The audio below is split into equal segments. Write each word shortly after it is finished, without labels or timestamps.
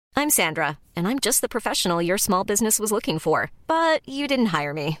I'm Sandra, and I'm just the professional your small business was looking for. But you didn't hire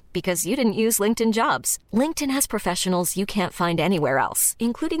me because you didn't use LinkedIn Jobs. LinkedIn has professionals you can't find anywhere else,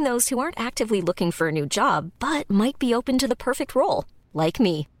 including those who aren't actively looking for a new job, but might be open to the perfect role, like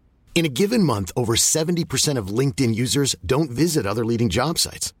me. In a given month, over 70% of LinkedIn users don't visit other leading job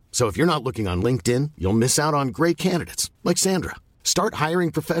sites. So if you're not looking on LinkedIn, you'll miss out on great candidates like Sandra. Start hiring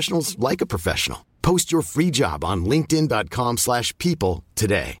professionals like a professional. Post your free job on linkedin.com/people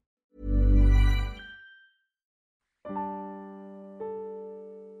today.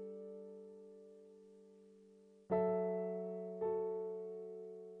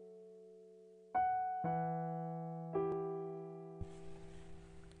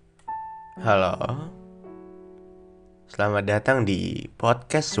 Halo, selamat datang di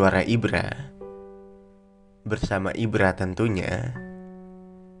podcast Suara Ibra. Bersama Ibra tentunya,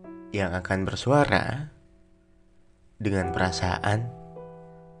 yang akan bersuara dengan perasaan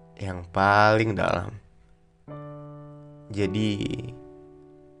yang paling dalam. Jadi,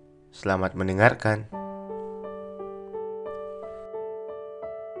 selamat mendengarkan.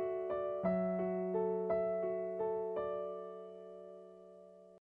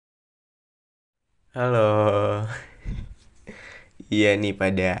 Halo. Iya nih,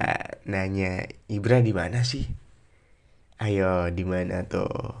 pada nanya Ibra di mana sih? Ayo, di mana tuh?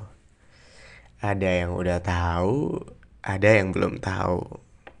 Ada yang udah tahu, ada yang belum tahu.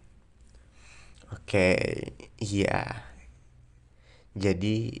 Oke, iya.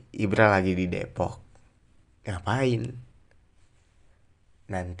 Jadi Ibra lagi di Depok. Ngapain?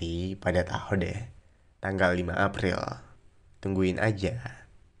 Nanti pada tahu deh, tanggal 5 April. Tungguin aja.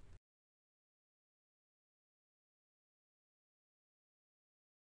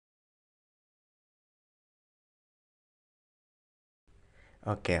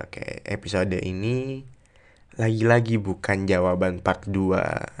 Oke, episode ini lagi-lagi bukan jawaban part 2.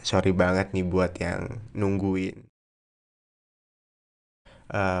 Sorry banget nih buat yang nungguin.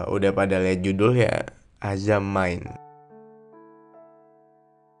 Udah pada lihat judul ya, Azam Mind.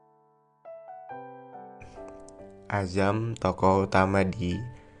 Azam tokoh utama di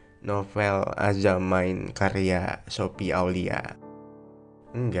novel Azam Mind karya Sophie Aulia.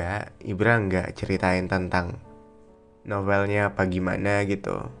 Ibra enggak ceritain tentang novelnya apa gimana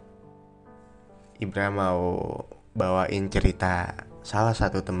gitu. Ibra mau bawain cerita salah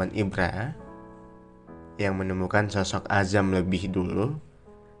satu teman Ibra yang menemukan sosok Azam lebih dulu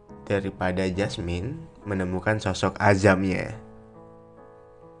daripada Jasmine menemukan sosok Azamnya.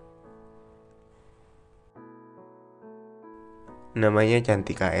 Namanya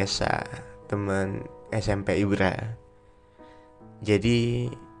Cantika Esa, teman SMP Ibra. Jadi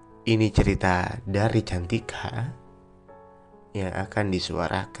ini cerita dari Cantika yang akan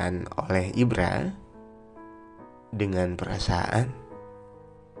disuarakan oleh Ibra dengan perasaan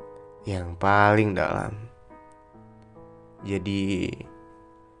yang paling dalam. Jadi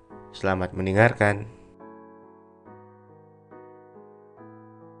selamat mendengarkan.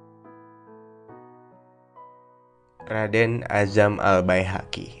 Raden Azam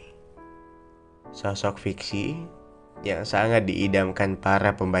Al-Baihaqi, sosok fiksi yang sangat diidamkan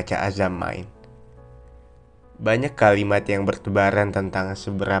para pembaca Azam Mind. Banyak kalimat yang bertebaran tentang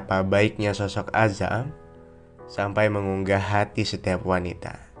seberapa baiknya sosok Azam sampai mengunggah hati setiap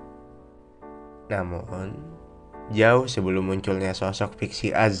wanita. Namun, jauh sebelum munculnya sosok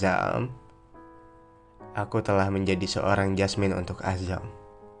fiksi Azam, aku telah menjadi seorang Jasmine untuk Azam.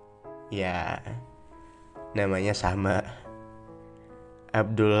 Ya, namanya sama.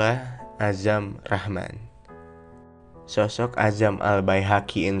 Abdullah Azam Rahman. Sosok Azam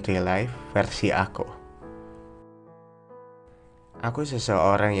Al-Baihaqi in real life versi aku. Aku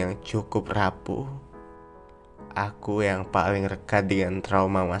seseorang yang cukup rapuh. Aku yang paling rekat dengan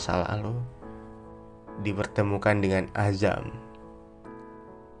trauma masa lalu dipertemukan dengan Azam.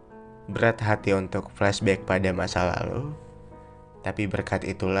 Berat hati untuk flashback pada masa lalu, tapi berkat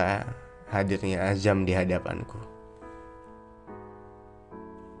itulah hadirnya Azam di hadapanku.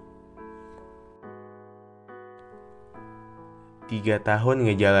 Tiga tahun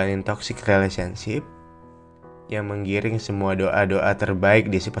ngejalanin toxic relationship yang menggiring semua doa-doa terbaik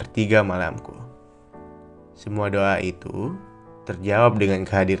di sepertiga malamku. Semua doa itu terjawab dengan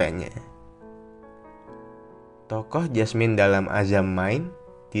kehadirannya. Tokoh Jasmine dalam Azam Mind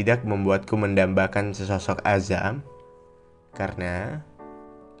tidak membuatku mendambakan sesosok Azam, karena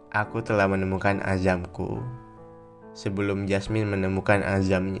aku telah menemukan Azamku sebelum Jasmine menemukan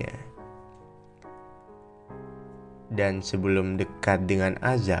Azamnya. Dan sebelum dekat dengan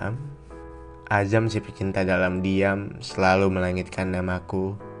Azam si pecinta dalam diam selalu melangitkan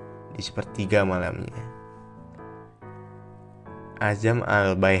namaku di sepertiga malamnya. Azam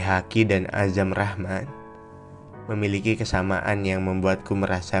al-Baihaqi dan Azam Rahman memiliki kesamaan yang membuatku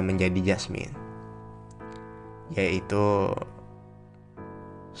merasa menjadi Jasmine, yaitu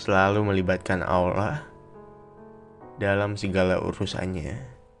selalu melibatkan Allah dalam segala urusannya,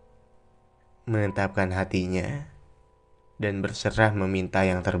 menetapkan hatinya, dan berserah meminta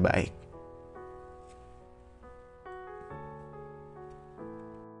yang terbaik.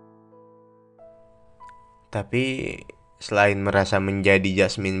 Tapi selain merasa menjadi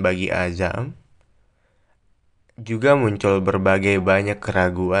Jasmine bagi Azam, juga muncul berbagai banyak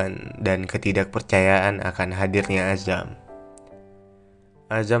keraguan dan ketidakpercayaan akan hadirnya Azam.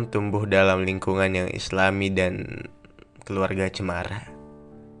 Azam tumbuh dalam lingkungan yang Islami dan keluarga cemara,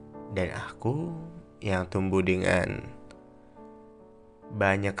 dan aku yang tumbuh dengan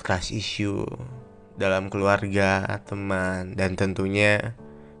banyak trust issue dalam keluarga, teman, dan tentunya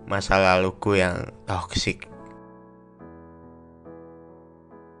masa laluku yang toksik.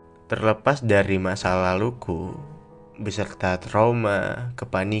 Terlepas dari masa laluku, beserta trauma,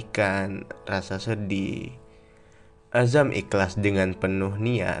 kepanikan, rasa sedih, Azam ikhlas dengan penuh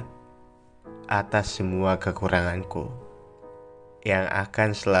niat atas semua kekuranganku yang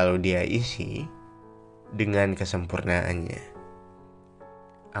akan selalu dia isi dengan kesempurnaannya.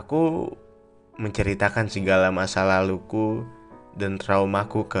 Aku menceritakan segala masa laluku dan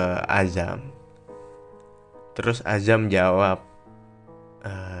traumaku ke Azam. Terus Azam jawab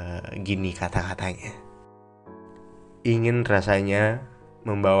gini kata-katanya. Ingin rasanya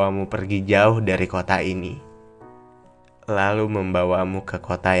membawamu pergi jauh dari kota ini, lalu membawamu ke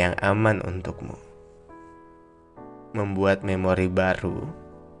kota yang aman untukmu. Membuat memori baru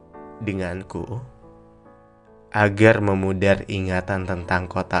denganku, agar memudar ingatan tentang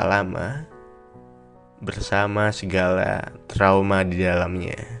kota lama bersama segala trauma di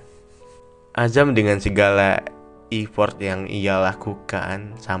dalamnya. Azam dengan segala effort yang ia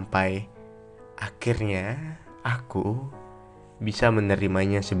lakukan sampai akhirnya aku bisa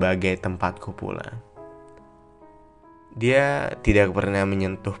menerimanya sebagai tempatku pulang. Dia tidak pernah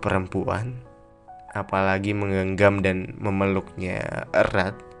menyentuh perempuan, apalagi menggenggam dan memeluknya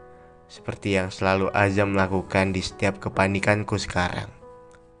erat seperti yang selalu Azam lakukan di setiap kepanikanku sekarang.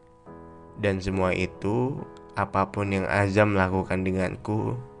 Dan semua itu, apapun yang Azam lakukan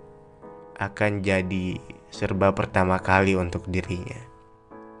denganku, akan jadi serba pertama kali untuk dirinya.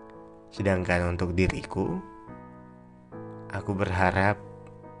 Sedangkan untuk diriku, aku berharap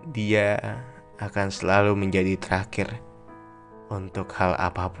dia akan selalu menjadi terakhir untuk hal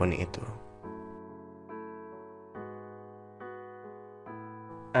apapun itu.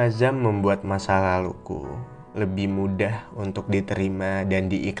 Azam membuat masa laluku lebih mudah untuk diterima dan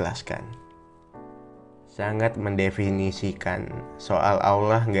diikhlaskan. Sangat mendefinisikan soal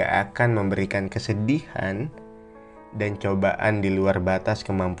Allah gak akan memberikan kesedihan dan cobaan di luar batas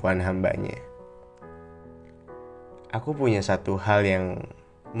kemampuan hambanya. Aku punya satu hal yang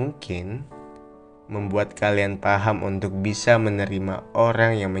mungkin membuat kalian paham untuk bisa menerima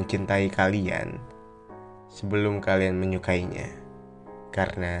orang yang mencintai kalian sebelum kalian menyukainya.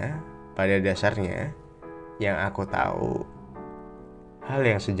 Karena pada dasarnya yang aku tahu, hal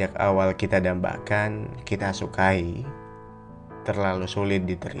yang sejak awal kita dambakan, kita sukai, terlalu sulit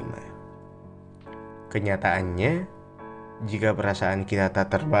diterima. Kenyataannya, jika perasaan kita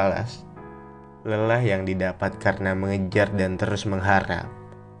tak terbalas, lelah yang didapat karena mengejar dan terus mengharap,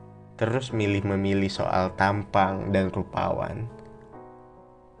 terus milih-memilih soal tampang dan rupawan,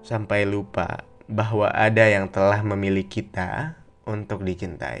 sampai lupa bahwa ada yang telah memilih kita untuk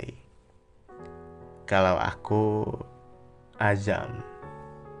dicintai. Kalau aku, Azam.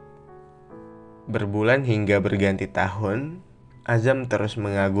 Berbulan hingga berganti tahun, Azam terus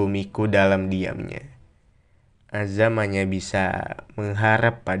mengagumiku dalam diamnya. Azam hanya bisa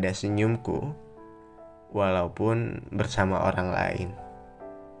mengharap pada senyumku, walaupun bersama orang lain.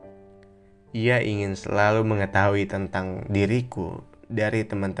 Ia ingin selalu mengetahui tentang diriku dari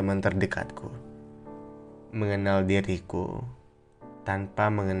teman-teman terdekatku. Mengenal diriku tanpa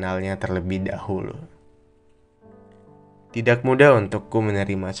mengenalnya terlebih dahulu. Tidak mudah untukku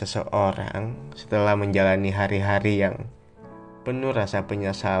menerima seseorang setelah menjalani hari-hari yang penuh rasa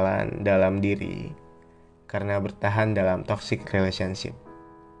penyesalan dalam diri karena bertahan dalam toxic relationship.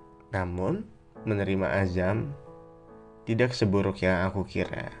 Namun, menerima Azam tidak seburuk yang aku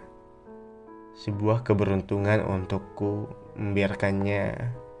kira. Sebuah keberuntungan untukku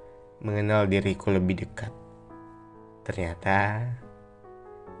membiarkannya mengenal diriku lebih dekat. Ternyata,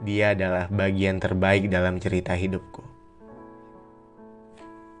 dia adalah bagian terbaik dalam cerita hidupku.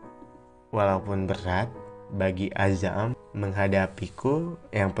 Walaupun berat bagi Azam menghadapiku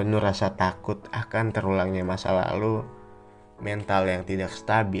yang penuh rasa takut akan terulangnya masa lalu, mental yang tidak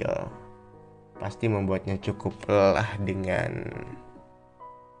stabil pasti membuatnya cukup lelah dengan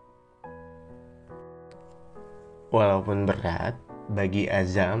walaupun berat bagi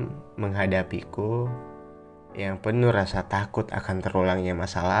Azam menghadapiku yang penuh rasa takut akan terulangnya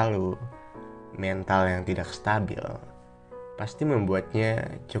masa lalu, mental yang tidak stabil, pasti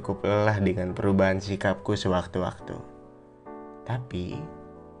membuatnya cukup lelah dengan perubahan sikapku sewaktu-waktu. Tapi,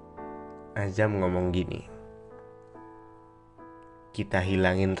 Azam ngomong gini, kita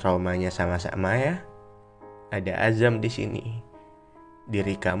hilangin traumanya sama-sama ya. Ada Azam di sini.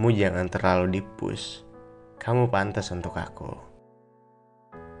 Diri kamu jangan terlalu di-push. Kamu pantas untuk aku.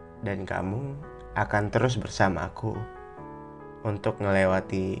 Dan kamu akan terus bersama aku untuk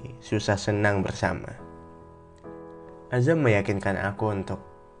melewati susah senang bersama. Azam meyakinkan aku untuk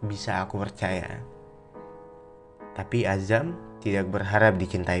bisa aku percaya. Tapi Azam tidak berharap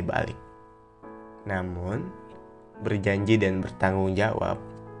dicintai balik. Namun, berjanji dan bertanggung jawab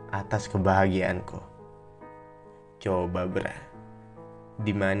atas kebahagiaanku. Coba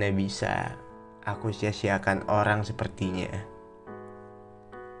di mana bisa aku sia-siakan orang sepertinya.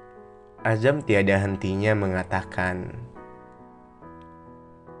 Azam tiada hentinya mengatakan,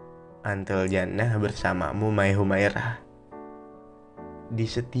 Antil Jannah bersamamu Mai Humairah. Di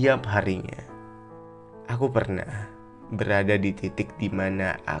setiap harinya, aku pernah berada di titik di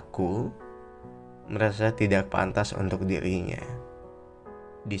mana aku merasa tidak pantas untuk dirinya.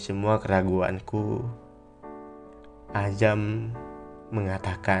 Di semua keraguanku, Azam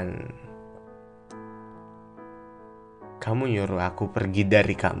mengatakan, kamu nyuruh aku pergi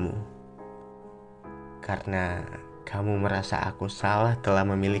dari kamu karena kamu merasa aku salah telah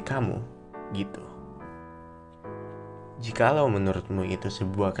memilih kamu, gitu. Jikalau menurutmu itu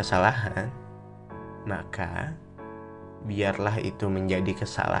sebuah kesalahan, maka biarlah itu menjadi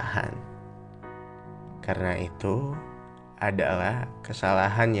kesalahan. Karena itu adalah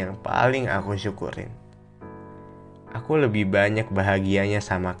kesalahan yang paling aku syukurin. Aku lebih banyak bahagianya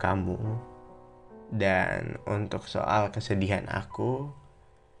sama kamu. Dan untuk soal kesedihan aku,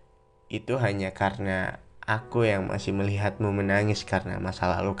 itu hanya karena aku yang masih melihatmu menangis karena masa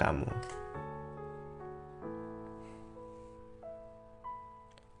lalu kamu.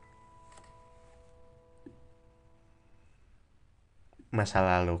 Masa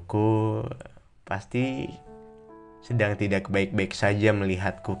laluku pasti sedang tidak baik-baik saja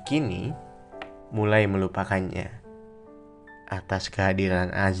melihatku kini mulai melupakannya atas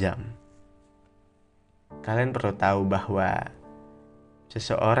kehadiran Azam. Kalian perlu tahu bahwa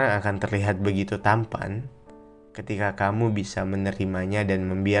seseorang akan terlihat begitu tampan ketika kamu bisa menerimanya dan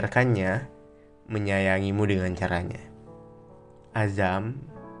membiarkannya menyayangimu dengan caranya. Azam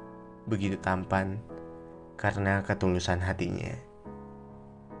begitu tampan karena ketulusan hatinya.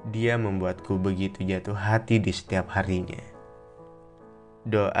 Dia membuatku begitu jatuh hati di setiap harinya.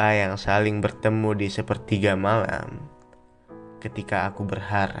 Doa yang saling bertemu di sepertiga malam ketika aku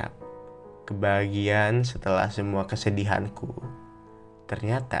berharap kebahagiaan setelah semua kesedihanku.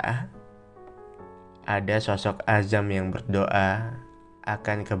 Ternyata ada sosok Azam yang berdoa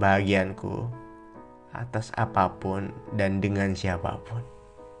akan kebahagiaanku atas apapun dan dengan siapapun.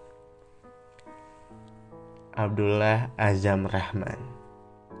 Abdullah Azam Rahman.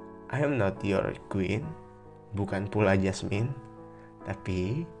 I am not your queen, bukan pula Jasmine,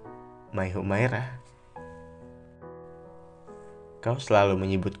 tapi Mai Humairah. Kau selalu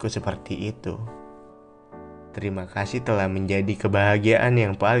menyebutku seperti itu. Terima kasih telah menjadi kebahagiaan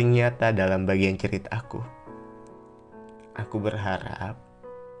yang paling nyata dalam bagian ceritaku. Aku berharap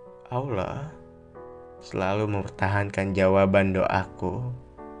Allah selalu mempertahankan jawaban doaku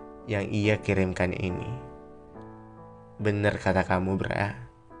yang Ia kirimkan ini. Bener kata kamu,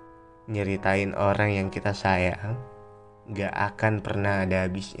 nyeritain orang yang kita sayang gak akan pernah ada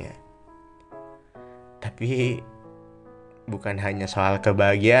habisnya. Tapi bukan hanya soal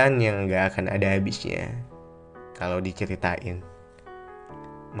kebahagiaan yang gak akan ada habisnya. Kalau diceritain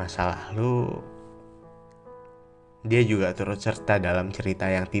masa lalu, dia juga turut serta dalam cerita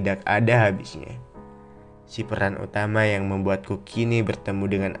yang tidak ada habisnya. Si peran utama yang membuatku kini bertemu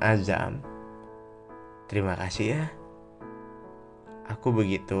dengan Azam. Terima kasih ya. Aku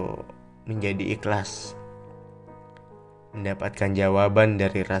begitu menjadi ikhlas mendapatkan jawaban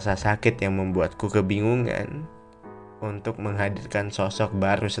dari rasa sakit yang membuatku kebingungan untuk menghadirkan sosok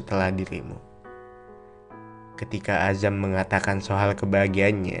baru setelah dirimu. Ketika Azam mengatakan soal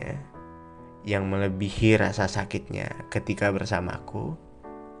kebahagiaannya yang melebihi rasa sakitnya ketika bersamaku,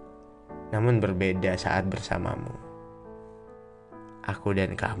 namun berbeda saat bersamamu. Aku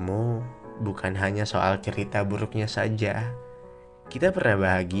dan kamu bukan hanya soal cerita buruknya saja. Kita pernah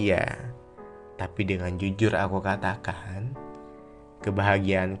bahagia, tapi dengan jujur aku katakan,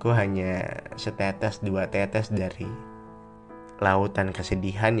 kebahagiaanku hanya setetes dua tetes dari lautan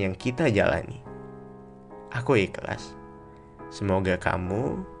kesedihan yang kita jalani. Aku ikhlas. Semoga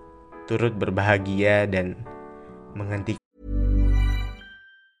kamu turut berbahagia dan menghentikan.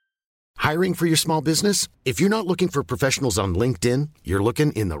 Hiring for your small business? If you're not looking for professionals on LinkedIn, you're looking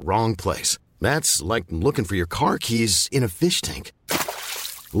in the wrong place. That's like looking for your car keys in a fish tank.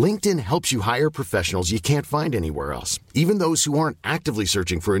 LinkedIn helps you hire professionals you can't find anywhere else, even those who aren't actively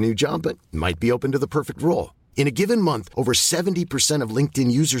searching for a new job but might be open to the perfect role. In a given month, over 70% of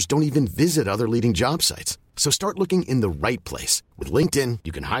LinkedIn users don't even visit other leading job sites. So start looking in the right place. With LinkedIn,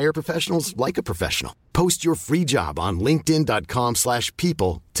 you can hire professionals like a professional. Post your free job on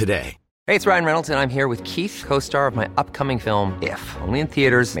linkedin.com/people today. Hey, it's Ryan Reynolds, and I'm here with Keith, co-star of my upcoming film, If, only in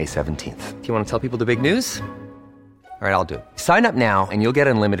theaters May 17th. Do you want to tell people the big news? All right, I'll do it. Sign up now and you'll get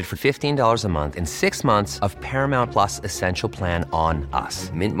unlimited for $15 a month and 6 months of Paramount Plus Essential Plan on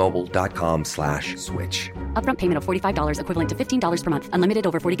us. MintMobile.com/switch. Upfront payment of $45 equivalent to $15 per month. Unlimited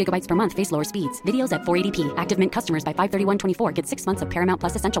over 40 gigabytes per month. Face lower speeds. Videos at 480p. Active Mint customers by 531.24 get 6 months of Paramount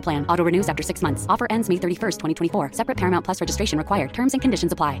Plus Essential Plan. Auto renews after 6 months. Offer ends May 31st, 2024. Separate Paramount Plus registration required. Terms and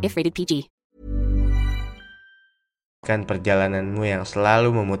conditions apply if rated PG. Perjalananmu yang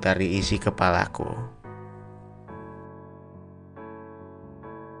selalu memutari isi kepalaku.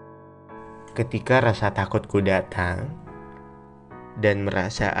 Ketika rasa takutku datang dan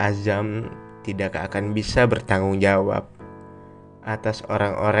merasa Azam tidak akan bisa bertanggung jawab atas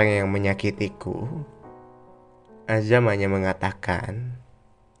orang-orang yang menyakitiku, Azam hanya mengatakan,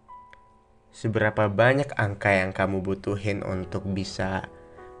 seberapa banyak angka yang kamu butuhin untuk bisa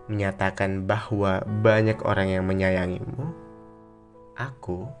menyatakan bahwa banyak orang yang menyayangimu?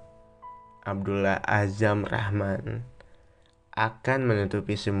 Aku, Abdullah Azam Rahman, akan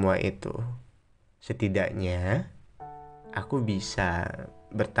menutupi semua itu. Setidaknya, aku bisa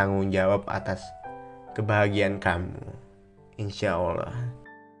bertanggung jawab atas kebahagiaan kamu, insya Allah.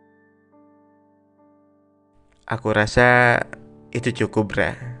 Aku rasa itu cukup,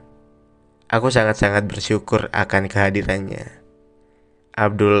 Ra. Aku sangat-sangat bersyukur akan kehadirannya.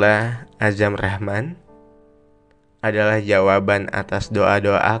 Abdullah Azam Rahman adalah jawaban atas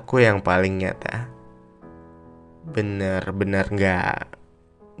doa-doa aku yang paling nyata. Benar-benar gak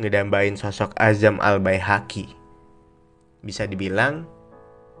ngedambain sosok Azam Al-Baihaqi. Bisa dibilang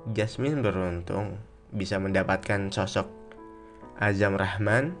Jasmine beruntung bisa mendapatkan sosok Azam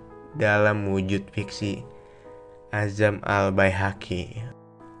Rahman dalam wujud fiksi Azam Al-Baihaqi.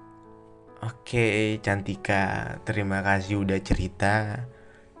 Oke, Cantika, terima kasih udah cerita.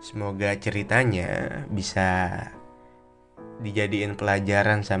 Semoga ceritanya bisa dijadiin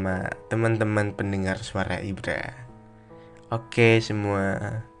pelajaran sama teman-teman pendengar Suara Ibra. Oke semua,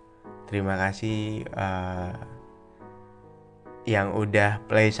 terima kasih yang udah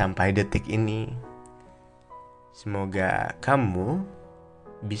play sampai detik ini. Semoga kamu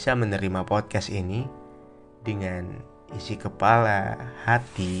bisa menerima podcast ini dengan isi kepala,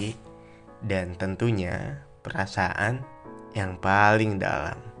 hati, dan tentunya perasaan yang paling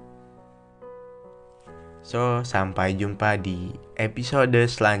dalam. So, sampai jumpa di episode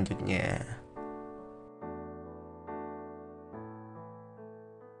selanjutnya.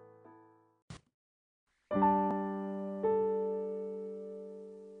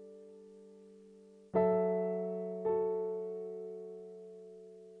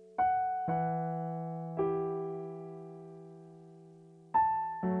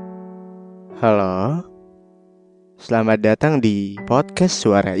 Halo, selamat datang di podcast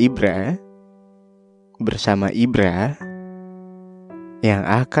Suara Ibra bersama Ibra yang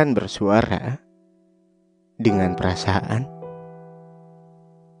akan bersuara dengan perasaan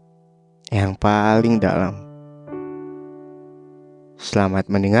yang paling dalam. Selamat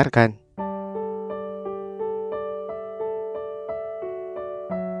mendengarkan.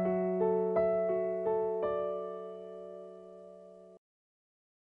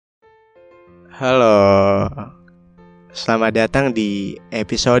 Halo, selamat datang di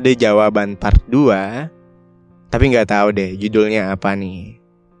episode jawaban part 2. Tapi gak tahu deh judulnya apa nih.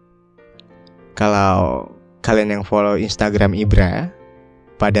 Kalau kalian yang follow Instagram Ibra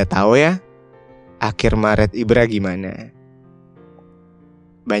pada tahu ya, akhir Maret Ibra gimana.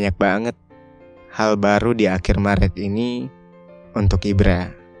 Banyak banget hal baru di akhir Maret ini untuk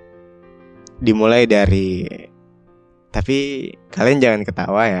Ibra. Dimulai dari, tapi kalian jangan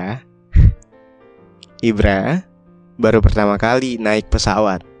ketawa ya, Ibra baru pertama kali naik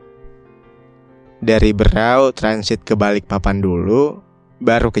pesawat. Dari Berau transit ke Balikpapan dulu,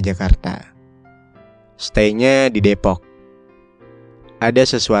 baru ke Jakarta. Stay-nya di Depok.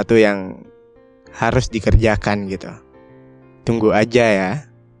 Ada sesuatu yang harus dikerjakan gitu. Tunggu aja ya,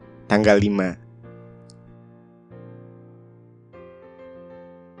 tanggal 5.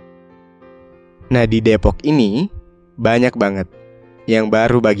 Nah, di Depok ini banyak banget yang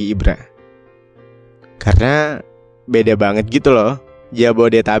baru bagi Ibra. Karena beda banget gitu loh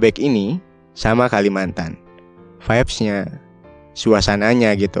Jabodetabek ini sama Kalimantan. Vibes-nya,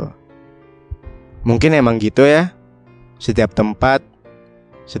 suasananya gitu. Mungkin emang gitu ya. Setiap tempat,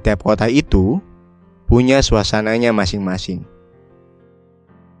 setiap kota itu punya suasananya masing-masing.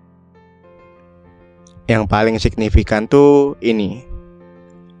 Yang paling signifikan tuh ini,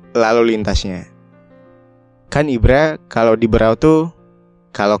 lalu lintasnya. Kan Ibra kalau di Berau tuh,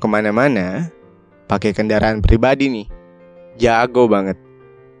 kalau kemana-mana pakai kendaraan pribadi nih, jago banget.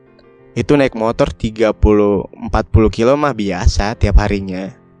 Itu naik motor 30-40 kilo mah biasa tiap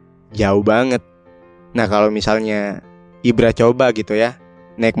harinya. Jauh banget. Nah kalau misalnya Ibra coba gitu ya,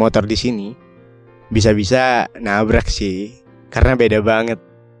 naik motor di sini, bisa-bisa nabrak sih, karena beda banget.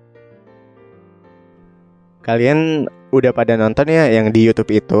 Kalian udah pada nonton ya yang di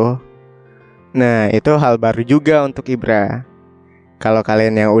YouTube itu? Nah, itu hal baru juga untuk Ibra. Kalau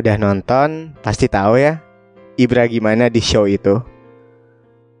kalian yang udah nonton, pasti tahu ya Ibra gimana di show itu.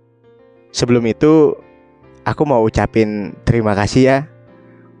 Sebelum itu, aku mau ucapin terima kasih ya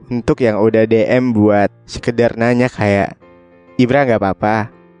untuk yang udah DM buat sekedar nanya kayak, Ibra gak apa-apa?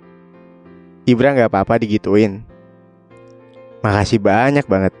 Ibra gak apa-apa digituin? Makasih banyak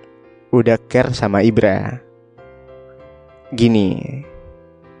banget udah care sama Ibra. Gini,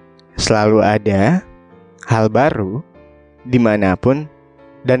 selalu ada hal baru dimanapun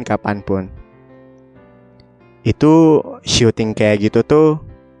dan kapanpun. Itu syuting kayak gitu tuh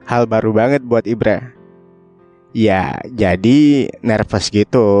hal baru banget buat Ibra. Ya jadi nervous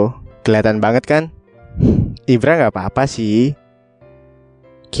gitu, kelihatan banget kan? Ibra gak apa-apa sih.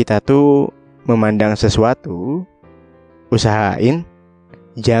 Kita tuh memandang sesuatu, usahain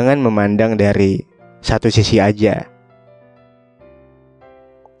jangan memandang dari satu sisi aja.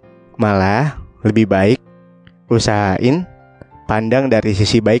 Malah lebih baik usahain pandang dari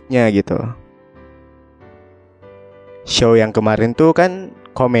sisi baiknya gitu. Show yang kemarin tuh kan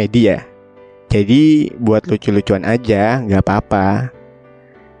komedi ya, jadi buat lucu-lucuan aja, gak apa-apa.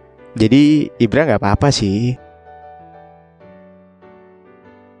 Jadi Ibra gak apa-apa sih.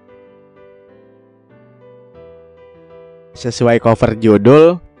 Sesuai cover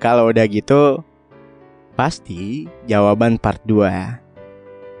judul, kalau udah gitu pasti jawaban part 2.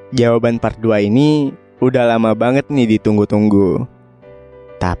 Jawaban part 2 ini udah lama banget nih ditunggu-tunggu.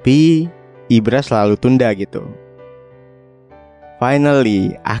 Tapi Ibra selalu tunda gitu.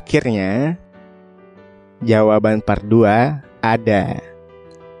 Finally, akhirnya jawaban part 2 ada.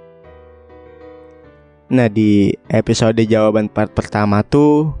 Nah, di episode jawaban part pertama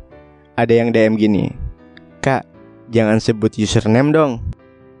tuh ada yang DM gini, Kak, jangan sebut username dong.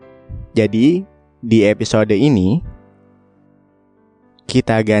 Jadi di episode ini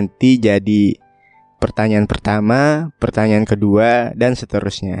kita ganti jadi pertanyaan pertama, pertanyaan kedua, dan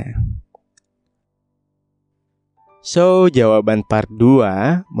seterusnya. So, jawaban part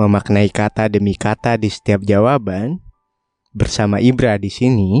 2 memaknai kata demi kata di setiap jawaban bersama Ibra di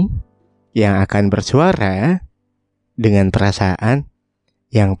sini yang akan bersuara dengan perasaan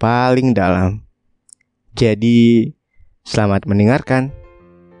yang paling dalam. Jadi, selamat mendengarkan.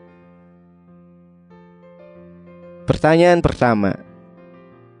 Pertanyaan pertama.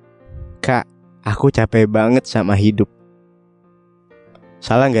 Kak, aku capek banget sama hidup.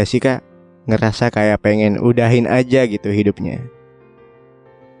 Salah gak sih kak? Ngerasa kayak pengen udahin aja gitu hidupnya.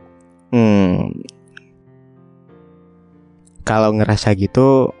 Kalau ngerasa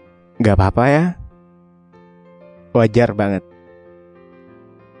gitu gak apa-apa ya. Wajar banget.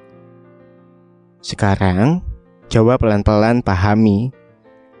 Sekarang coba pelan-pelan pahami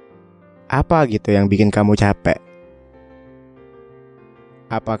apa gitu yang bikin kamu capek.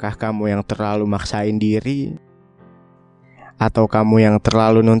 Apakah kamu yang terlalu maksain diri? Atau kamu yang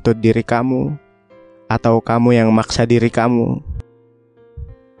terlalu nuntut diri kamu? Atau kamu yang maksa diri kamu?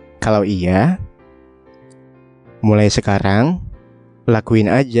 Kalau iya, mulai sekarang lakuin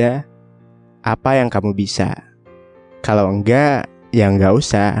aja apa yang kamu bisa. Kalau enggak, ya enggak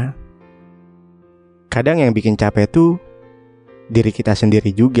usah. Kadang yang bikin capek tuh diri kita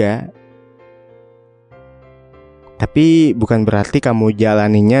sendiri juga. Tapi bukan berarti kamu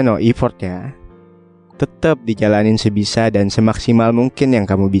jalaninnya no effort ya. Tetap dijalanin sebisa dan semaksimal mungkin yang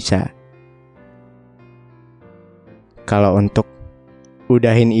kamu bisa. Kalau untuk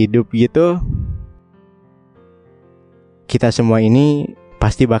udahin hidup gitu, kita semua ini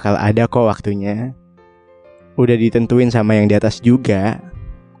pasti bakal ada kok waktunya. Udah ditentuin sama yang di atas juga.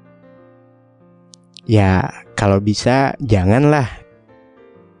 Ya Kalau bisa, janganlah.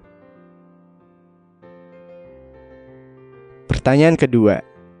 Pertanyaan kedua.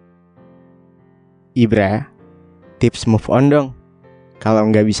 Ibra, tips move on dong. Kalau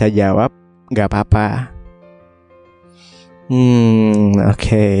nggak bisa jawab, nggak apa-apa.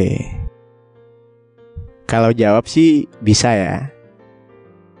 Oke. Kalau jawab sih bisa ya.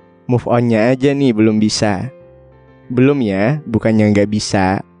 Move on-nya aja nih belum bisa. Belum ya, bukannya nggak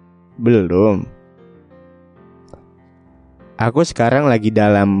bisa. Belum. Aku sekarang lagi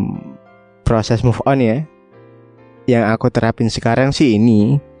dalam proses move on ya. Yang aku terapin sekarang sih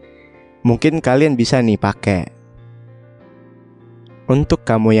ini. Mungkin kalian bisa nih pakai. Untuk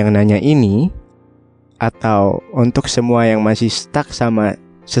kamu yang nanya ini, atau untuk semua yang masih stuck sama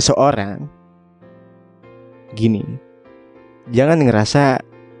seseorang, gini, jangan ngerasa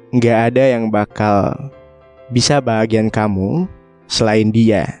gak ada yang bakal bisa bahagian kamu selain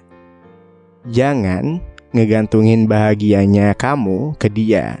dia. Jangan ngegantungin bahagianya kamu ke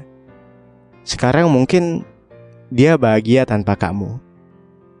dia. Sekarang mungkin dia bahagia tanpa kamu,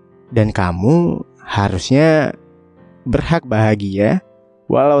 dan kamu harusnya berhak bahagia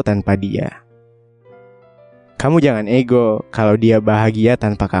walau tanpa dia. Kamu jangan ego kalau dia bahagia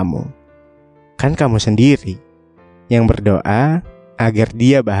tanpa kamu. Kan kamu sendiri yang berdoa agar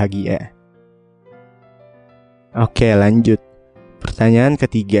dia bahagia. Oke, lanjut. Pertanyaan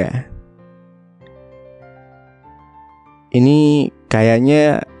ketiga. Ini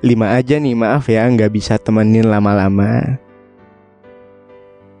kayaknya 5 aja nih, maaf ya, gak bisa temenin lama-lama.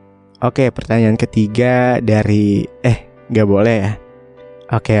 Oke, pertanyaan ketiga dari... gak boleh ya?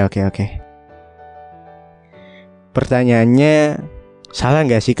 Oke. Pertanyaannya, salah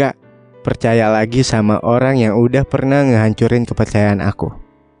gak sih kak percaya lagi sama orang yang udah pernah ngehancurin kepercayaan aku?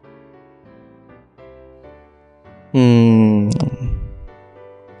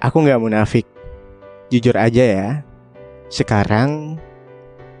 Aku gak munafik. Jujur aja ya, sekarang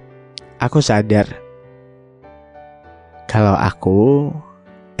aku sadar kalau aku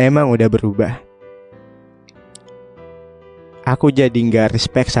emang udah berubah. Aku jadi gak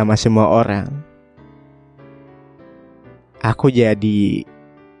respect sama semua orang. Aku jadi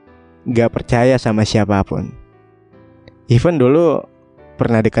gak percaya sama siapapun. Even dulu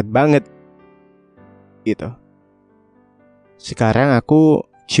pernah dekat banget gitu. Sekarang aku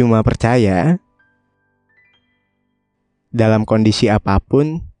cuma percaya dalam kondisi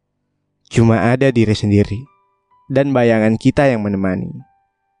apapun cuma ada diri sendiri dan bayangan kita yang menemani.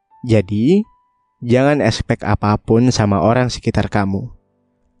 Jadi jangan expect apapun sama orang sekitar kamu.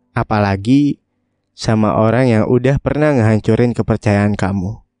 Apalagi sama orang yang udah pernah ngehancurin kepercayaan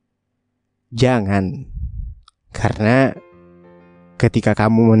kamu. Jangan. Karena ketika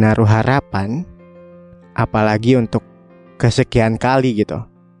kamu menaruh harapan, apalagi untuk kesekian kali gitu,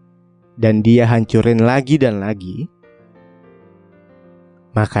 dan dia hancurin lagi dan lagi,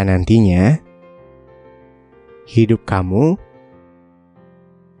 maka nantinya hidup kamu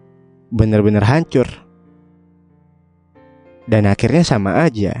benar-benar hancur. Dan akhirnya sama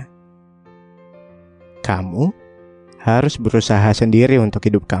aja. Kamu harus berusaha sendiri untuk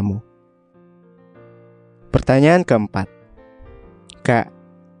hidup kamu. Pertanyaan keempat. Kak,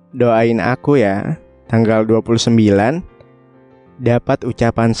 doain aku ya, tanggal 29 dapat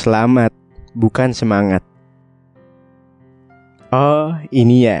ucapan selamat, bukan semangat. Oh,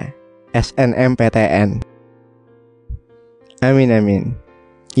 ini ya, SNMPTN. Amin.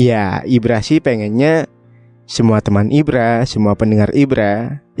 Ya, Ibra sih pengennya semua teman Ibra, semua pendengar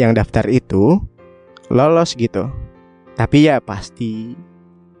Ibra yang daftar itu lolos gitu. Tapi ya pasti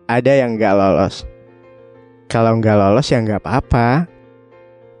ada yang gak lolos. Kalau gak lolos ya gak apa-apa.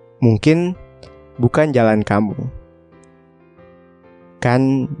 Mungkin bukan jalan kamu.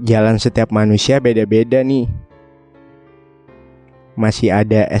 Kan jalan setiap manusia beda-beda nih. Masih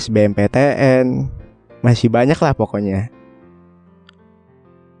ada SBMPTN, masih banyak lah pokoknya.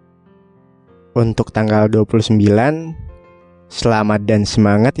 Untuk tanggal 29, selamat dan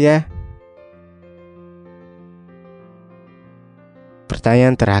semangat ya.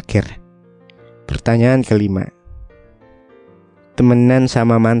 Pertanyaan terakhir. Pertanyaan kelima. Temenan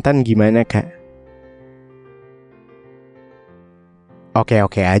sama mantan gimana kak?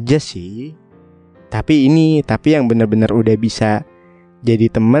 Oke aja sih. Tapi yang benar-benar udah bisa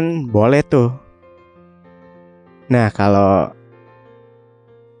jadi temen boleh tuh. Nah kalau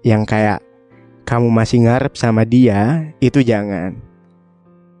yang kayak kamu masih ngarep sama dia, itu jangan.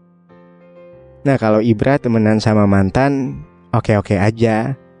 Nah kalau Ibra temenan sama mantan, oke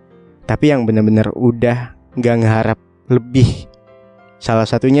aja. Tapi yang benar-benar udah gak ngeharap lebih. Salah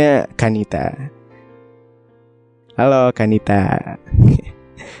satunya Kanita. Halo Kanita.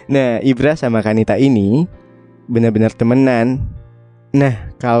 Nah Ibra sama Kanita ini benar-benar temenan.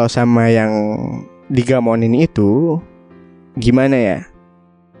 Nah, kalau sama yang digamonin itu gimana ya?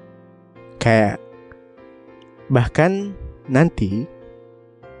 Kayak bahkan nanti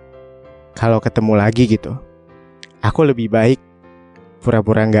kalau ketemu lagi gitu, aku lebih baik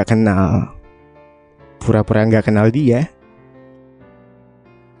pura-pura gak kenal dia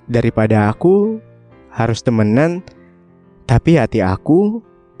daripada aku harus temenan tapi hati aku,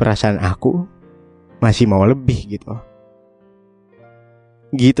 perasaan aku masih mau lebih gitu.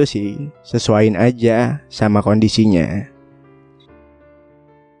 Gitu sih, sesuaiin aja sama kondisinya.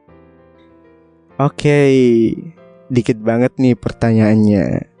 Oke, dikit banget nih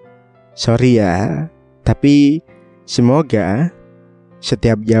pertanyaannya. Sorry ya, tapi semoga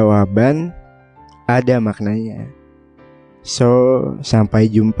setiap jawaban ada maknanya. So, sampai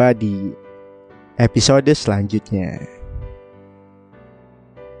jumpa di episode selanjutnya.